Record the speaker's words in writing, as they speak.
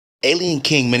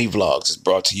AlienKing mini vlogs is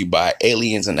brought to you by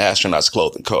Aliens and Astronauts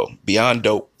Clothing Co. Beyond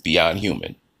dope, beyond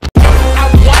human.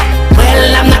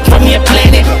 Well, I'm not from your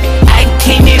planet. I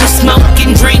came here to smoke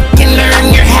and drink and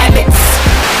learn your habits.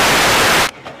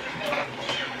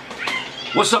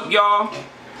 What's up, y'all?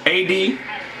 AD. AV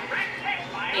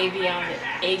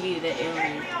the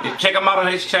alien. Yeah, check him out on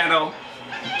his channel.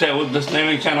 What's the name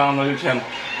of the channel? I don't know your channel.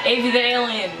 AV the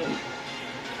alien.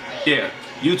 Yeah,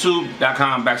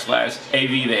 youtube.com/AV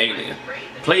the alien.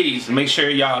 Please make sure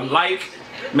y'all like,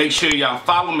 make sure y'all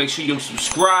follow, make sure you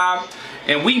subscribe.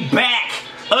 And we back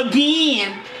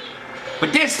again.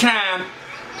 But this time,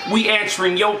 we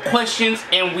answering your questions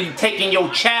and we taking your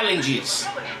challenges.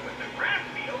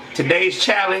 Today's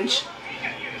challenge,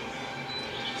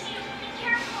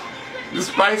 the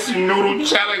spicy noodle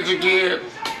challenge again.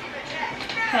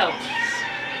 Help.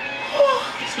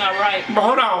 It's not right. But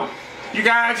hold on. You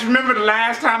guys remember the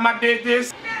last time I did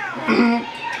this?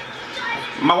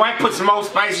 My wife put some more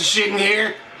spicy shit in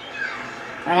here.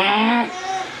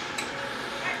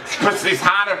 It's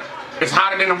hotter. It's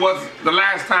hotter than it was the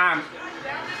last time.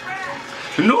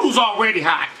 The noodle's already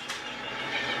hot.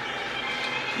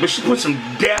 But she put some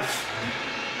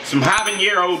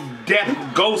habanero death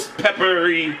ghost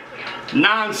peppery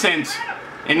nonsense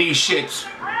in these shits.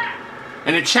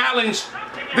 And the challenge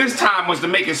this time was to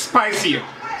make it spicier.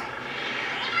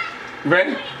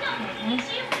 Ready?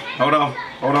 Hold on.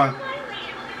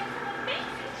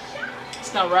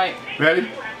 It's not right. Ready?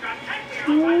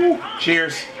 Ooh.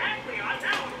 Cheers.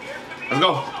 Let's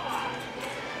go.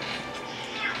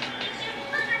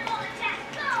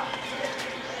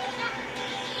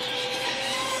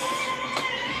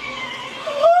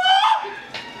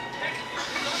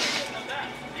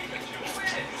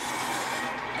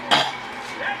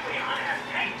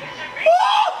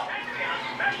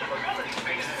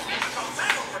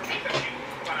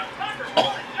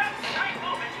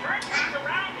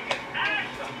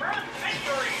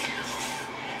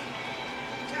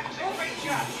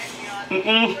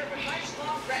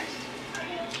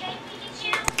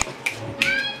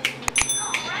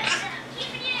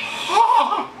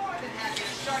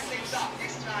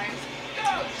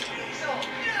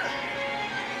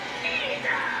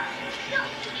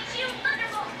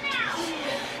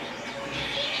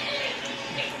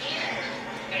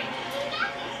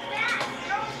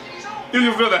 You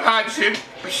can feel the hot shit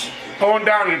pouring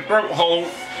down your throat hole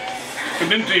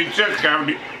and into your chest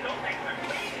cavity.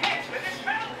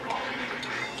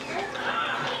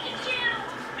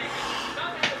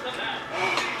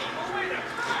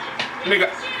 Nigga.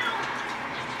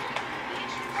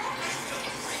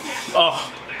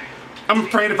 Oh, I'm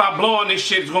afraid if I blow on this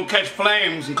shit, it's gonna catch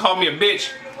flames and call me a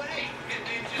bitch.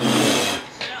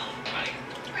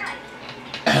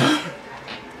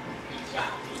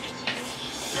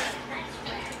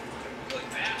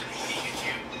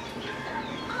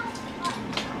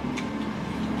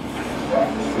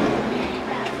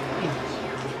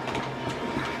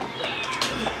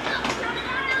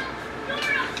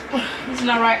 It's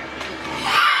not right.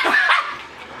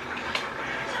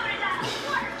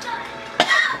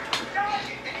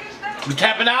 You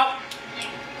tapping out?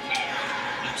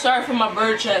 Sorry for my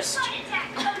bird chest.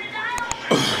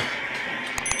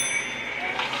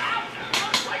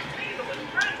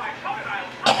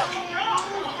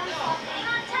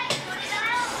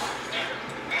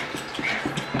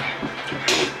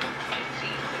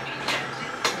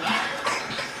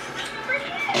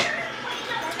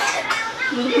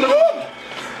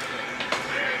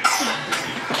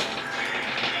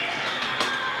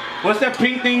 What's that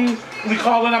pink thing we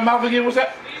call in our mouth again? What's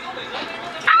that?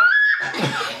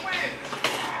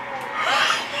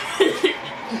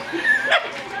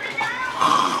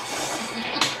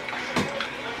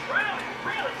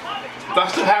 Do I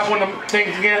still have one of them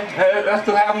things again? I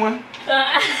still have one?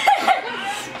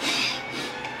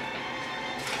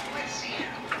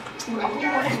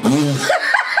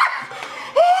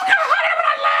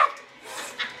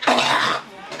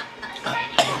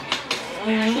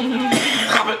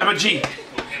 I'm a G.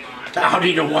 I don't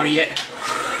need no water yet.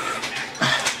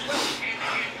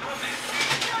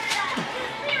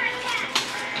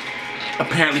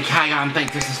 Apparently Kion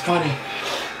thinks this is funny.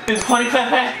 It's funny,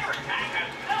 Pepe.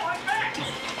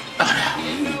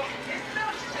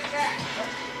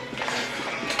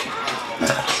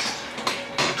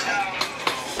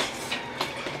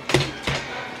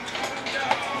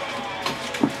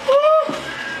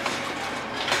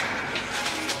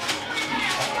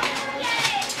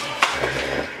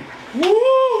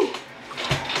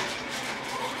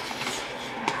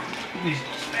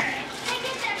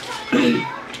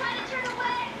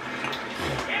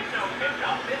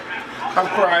 I'm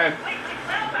crying.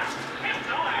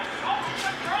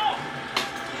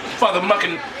 for the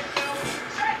mucking.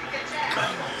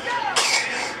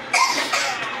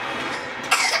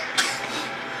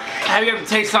 Have you ever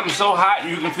taste something so hot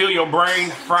you can feel your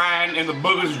brain frying and the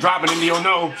boogers dropping into your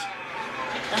nose?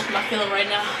 That's my feeling right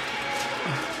now.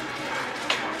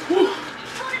 Whew.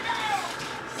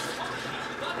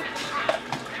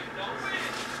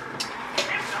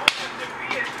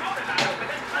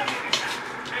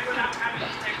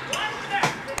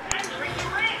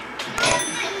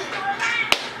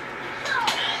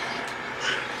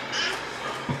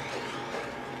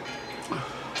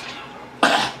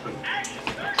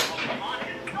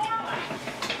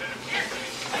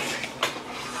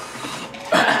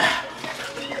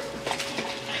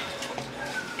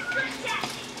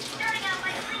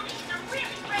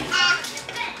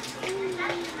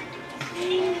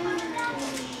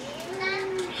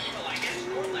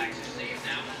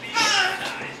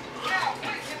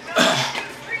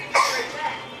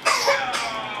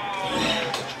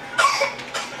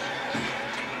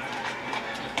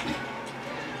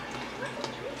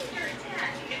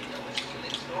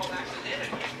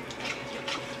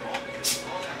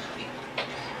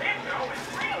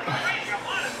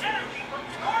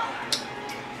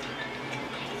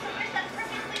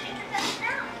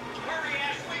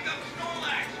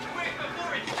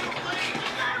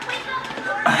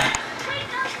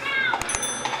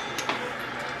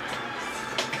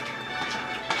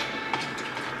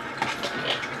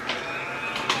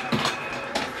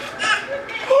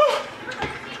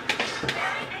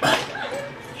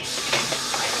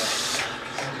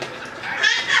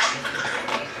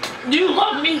 Do you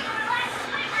love me? You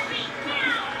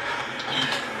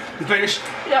finished?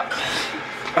 Yep.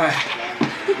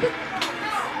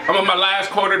 I'm on my last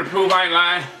quarter to prove I ain't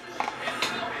lying.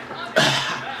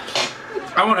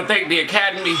 I want to thank the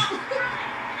Academy,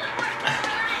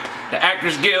 the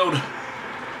Actors Guild,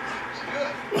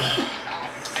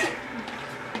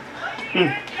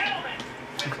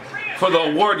 for the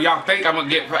award y'all think I'm gonna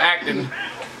get for acting.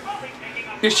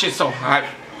 This shit's so hot.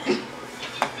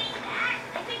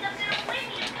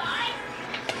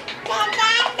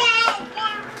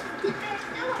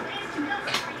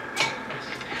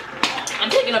 I'm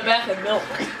taking a bath in milk.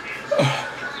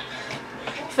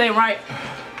 Say right.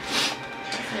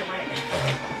 Say right.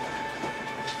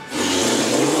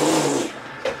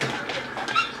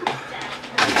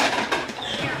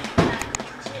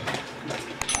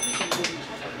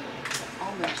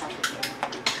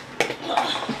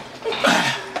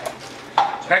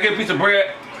 Can I get a piece of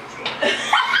bread?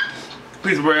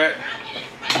 Piece of bread.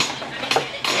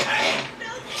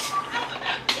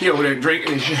 He over there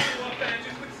drinking and shit.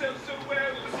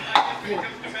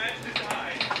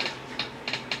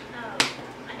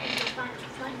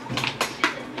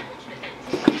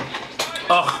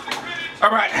 Oh, all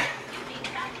right.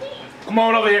 Come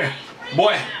on over here,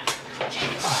 boy.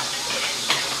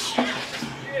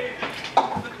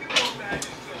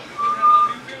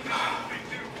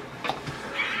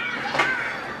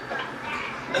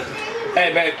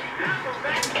 Hey, babe.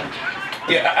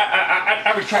 Yeah,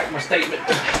 I retract my statement.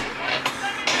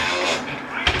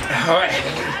 All right.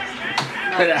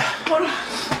 Hold on.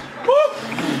 Woo.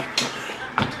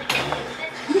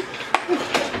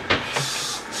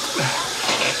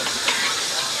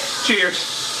 Cheers.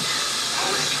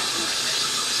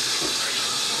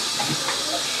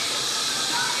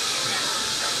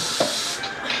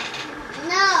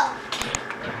 No.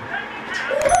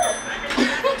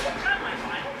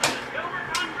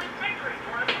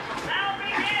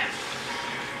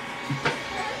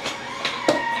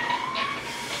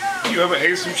 You ever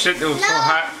ate some shit that was so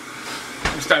hot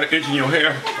you started itching your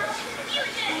hair?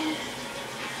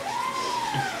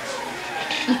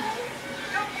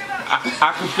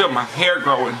 I can feel my hair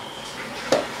growing.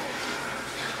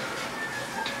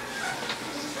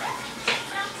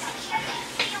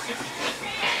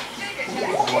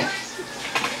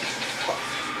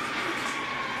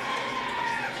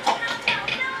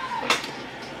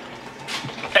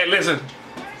 Hey, listen.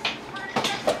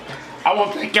 I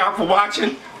want to thank y'all for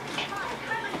watching.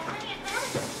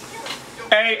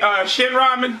 Hey, Shin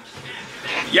ramen.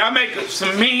 Y'all make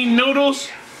some mean noodles.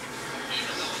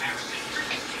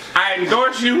 I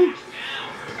endorse you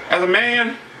as a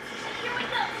man.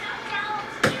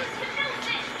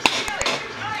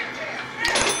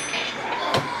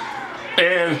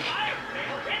 And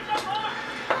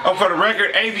oh, for the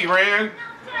record, AV ran,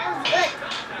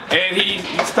 and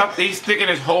he's sticking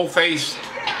his whole face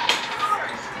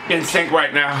in sync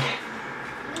right now.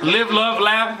 Live, love,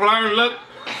 laugh, learn, look,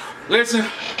 listen,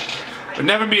 but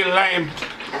never be lame,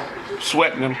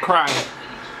 sweating and crying.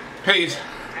 Peace.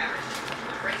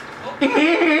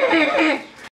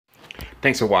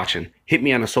 Thanks for watching. Hit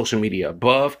me on the social media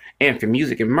above. And for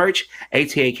music and merch,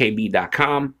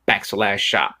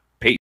 atakb.com/shop.